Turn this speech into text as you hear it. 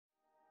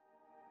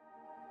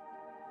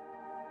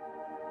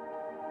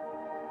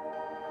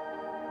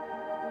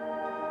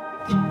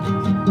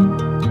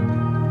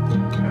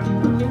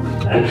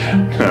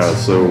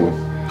So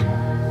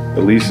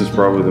Elyse is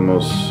probably the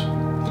most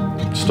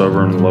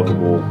stubborn,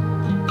 lovable,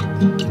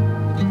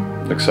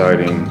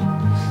 exciting,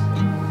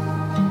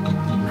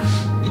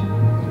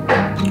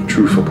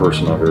 truthful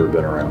person I've ever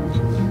been around.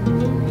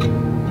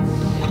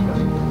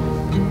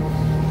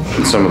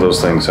 And some of those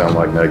things sound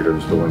like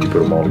negatives, but when you put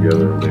them all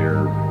together,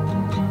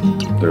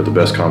 they're the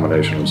best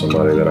combination of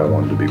somebody that I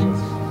wanted to be with.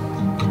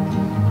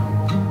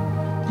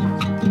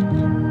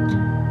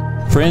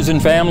 Friends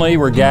and family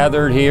were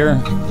gathered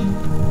here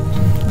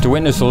to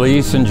witness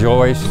Elyse and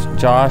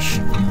Josh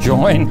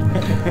join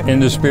in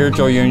the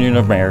spiritual union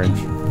of marriage.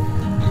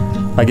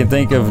 I can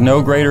think of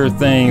no greater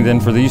thing than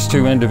for these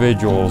two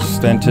individuals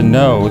than to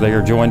know they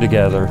are joined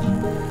together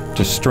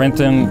to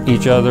strengthen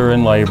each other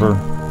in labor,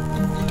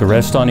 to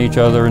rest on each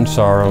other in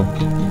sorrow,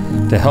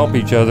 to help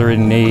each other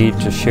in need,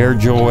 to share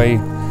joy,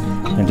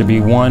 and to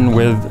be one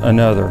with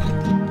another.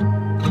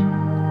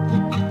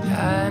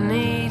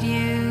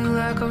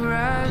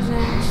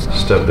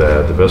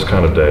 Stepdad, the best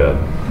kind of dad.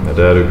 A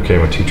dad who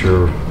became a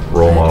teacher,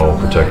 role model,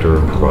 protector,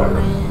 and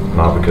provider.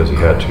 Not because he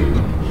had to,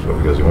 but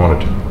because he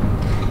wanted to.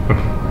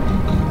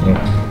 Yeah.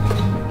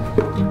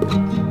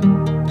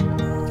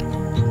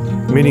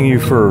 Meeting you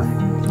for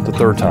the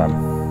third time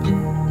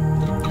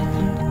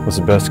was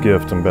the best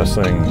gift and best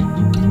thing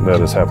that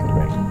has happened to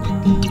me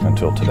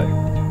until today.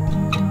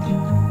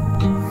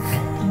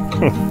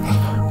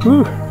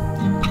 Whew.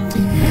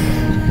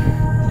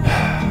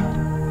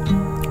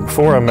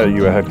 Before I met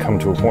you, I had come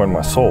to a point in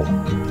my soul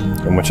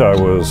in which I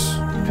was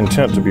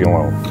content to be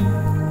alone.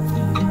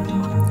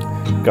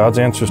 God's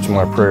answers to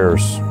my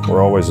prayers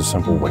were always a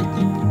simple wait.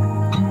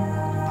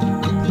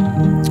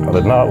 I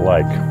did not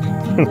like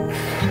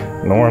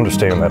nor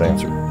understand that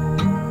answer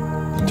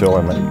until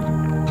I met you.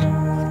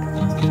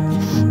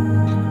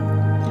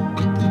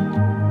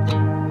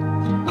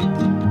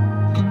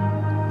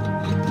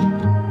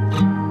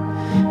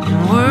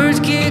 Words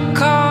get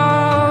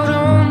caught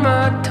on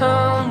my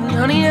tongue,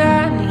 honey,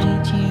 I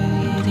need you,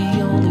 you're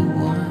the only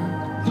one.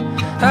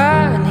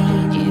 I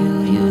need you,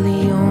 you're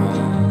the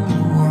only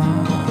one.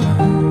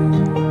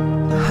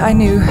 I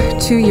knew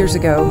 2 years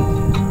ago,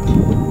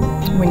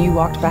 when you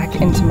walked back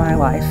into my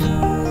life,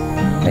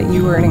 that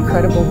you were an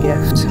incredible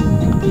gift.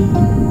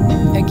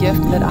 A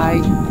gift that I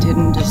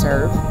didn't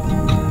deserve,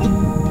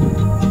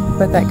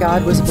 but that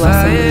God was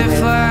blessing me with.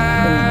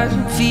 Fireflies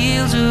and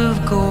fields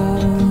of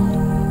gold,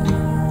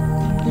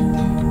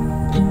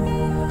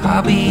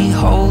 I'll be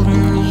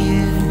holding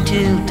you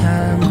till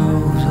time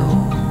grows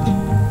old.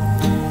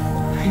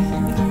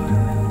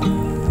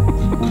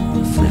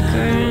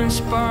 Flickering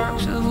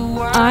sparks of a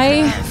wild.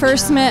 I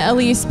first met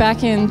Elyse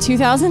back in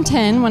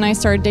 2010 when I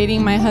started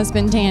dating my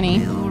husband,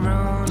 Danny.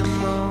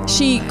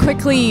 She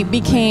quickly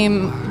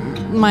became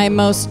my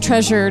most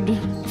treasured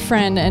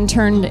friend and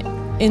turned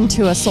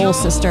into a soul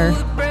sister.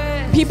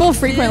 People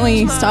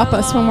frequently stop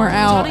us when we're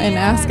out and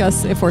ask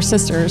us if we're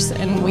sisters,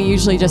 and we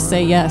usually just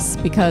say yes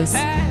because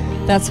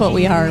that's what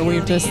we are.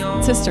 We're just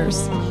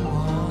sisters.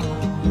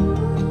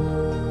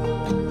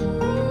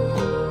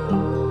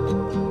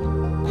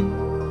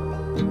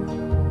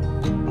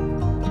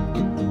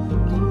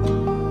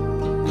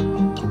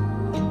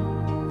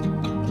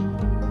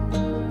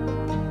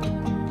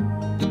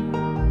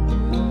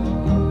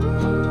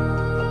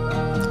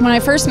 When I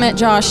first met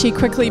Josh, he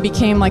quickly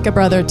became like a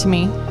brother to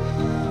me.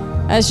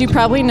 As you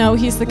probably know,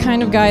 he's the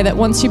kind of guy that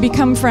once you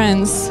become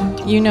friends,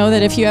 you know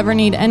that if you ever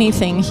need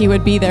anything, he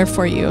would be there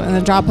for you in the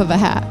drop of a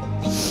hat.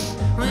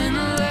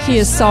 He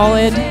is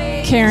solid,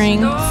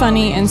 caring,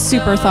 funny, and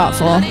super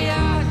thoughtful.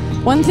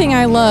 One thing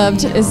I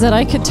loved is that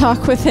I could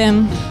talk with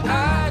him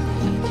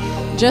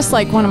just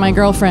like one of my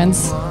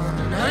girlfriends.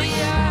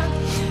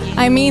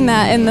 I mean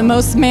that in the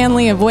most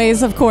manly of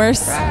ways, of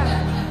course.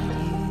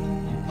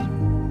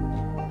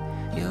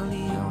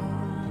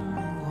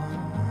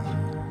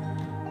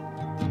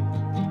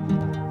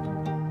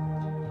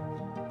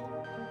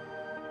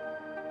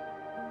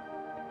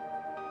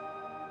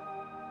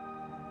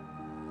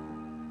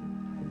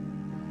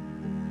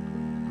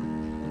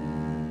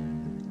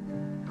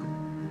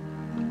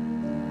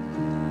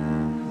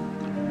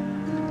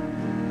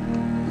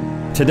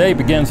 Today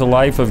begins a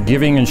life of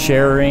giving and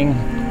sharing,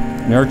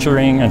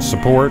 nurturing and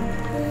support,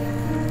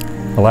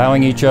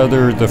 allowing each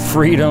other the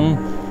freedom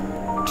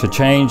to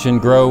change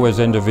and grow as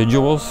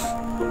individuals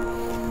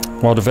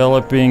while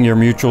developing your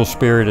mutual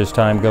spirit as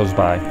time goes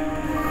by.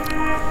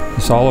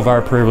 It's all of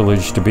our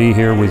privilege to be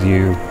here with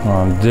you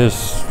on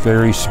this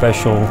very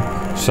special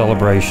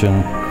celebration,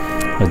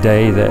 a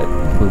day that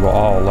we will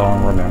all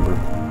long remember.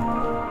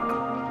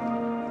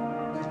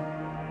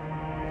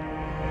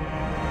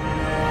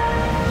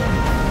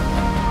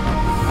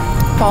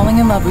 Falling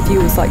in love with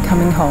you was like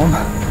coming home.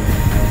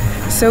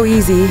 So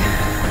easy,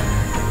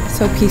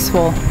 so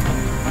peaceful,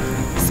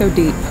 so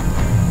deep.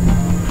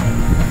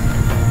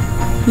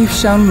 You've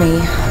shown me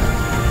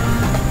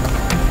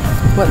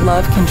what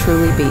love can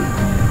truly be.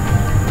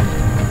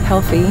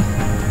 Healthy,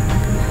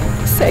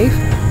 safe,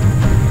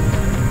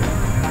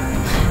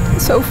 and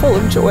so full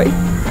of joy.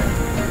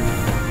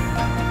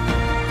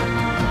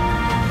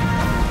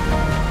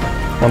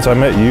 Once I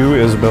met you,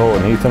 Isabel,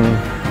 and Ethan,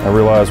 I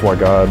realized why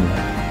God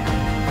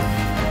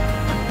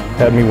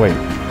had me wait,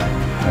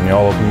 and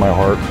y'all opened my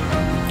heart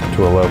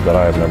to a love that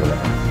I have never known.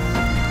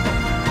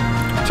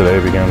 Today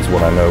begins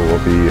what I know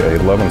will be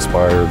a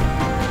love-inspired,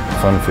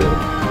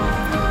 fun-filled,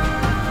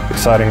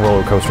 exciting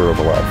roller coaster of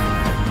a life.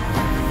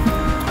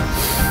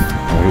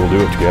 And we will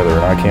do it together,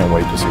 and I can't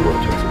wait to see where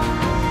it takes us.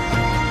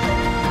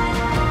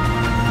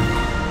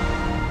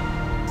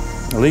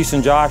 Elyse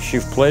and Josh,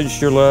 you've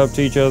pledged your love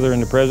to each other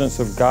in the presence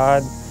of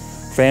God,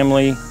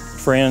 family,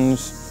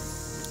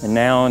 friends, and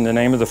now in the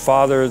name of the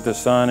Father, the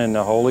Son, and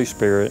the Holy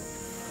Spirit,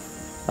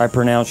 I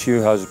pronounce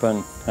you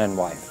husband and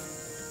wife.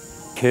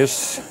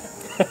 Kiss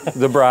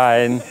the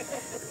bride,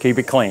 keep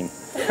it clean.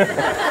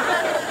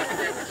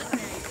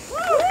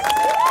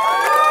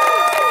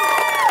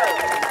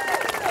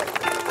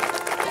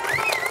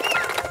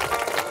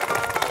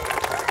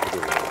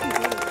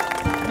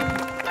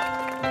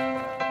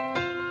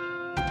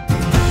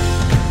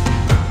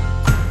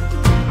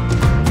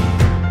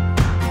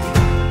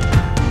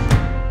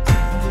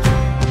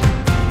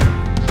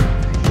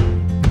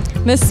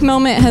 This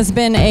moment has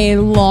been a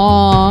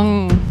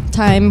long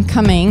time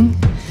coming.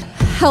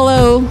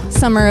 Hello,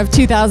 summer of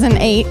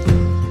 2008,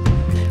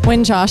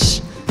 when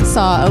Josh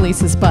saw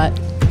Elyse's butt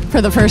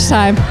for the first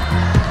time.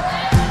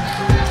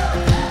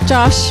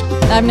 Josh,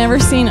 I've never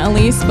seen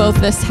Elyse both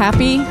this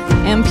happy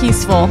and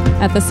peaceful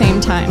at the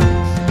same time.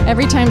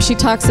 Every time she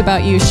talks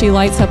about you, she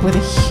lights up with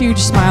a huge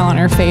smile on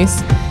her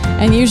face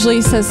and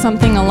usually says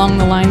something along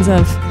the lines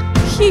of,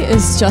 "He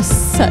is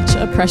just such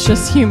a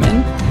precious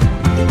human."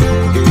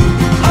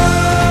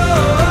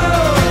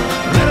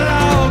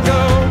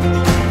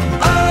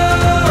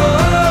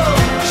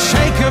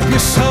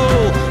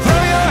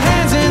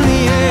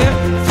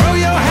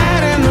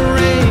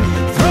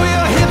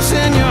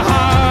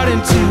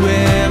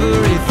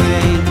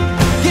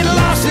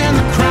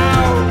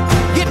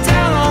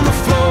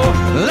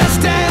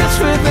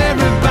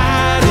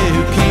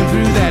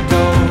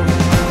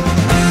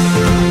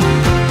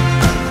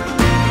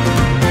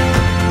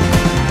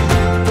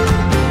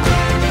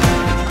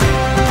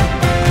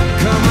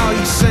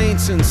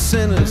 And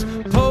sinners,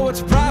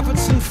 poets,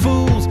 prophets, and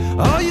fools.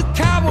 All you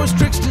cowboys,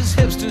 tricksters,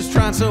 hipsters,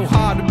 trying so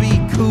hard to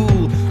be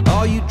cool.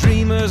 All you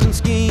dreamers and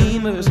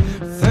schemers,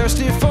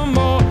 thirsty for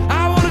more.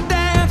 I want to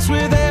dance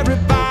with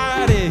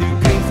everybody who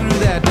came through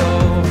that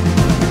door.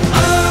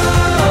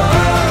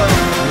 Oh,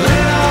 let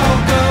it all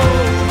go.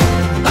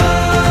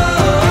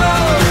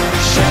 Oh,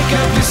 shake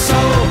up your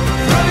soul.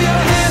 Throw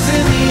your hands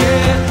in the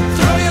air.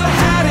 Throw your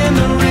hat in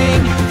the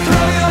ring.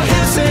 Throw your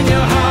hips and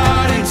your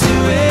heart into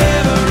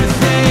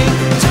everything.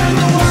 Turn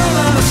the world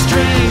on a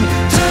string.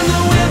 Turn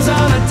the winds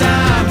on a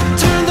dime.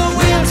 Turn the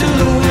wind to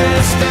the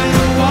west and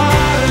the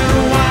water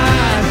to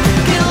wine.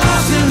 Get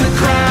lost in the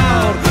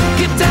crowd.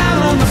 Get down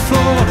on the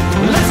floor.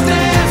 Let's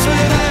dance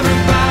with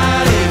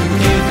everybody who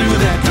came through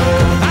that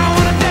door. I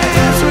wanna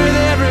dance with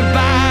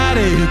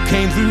everybody who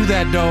came through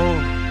that door.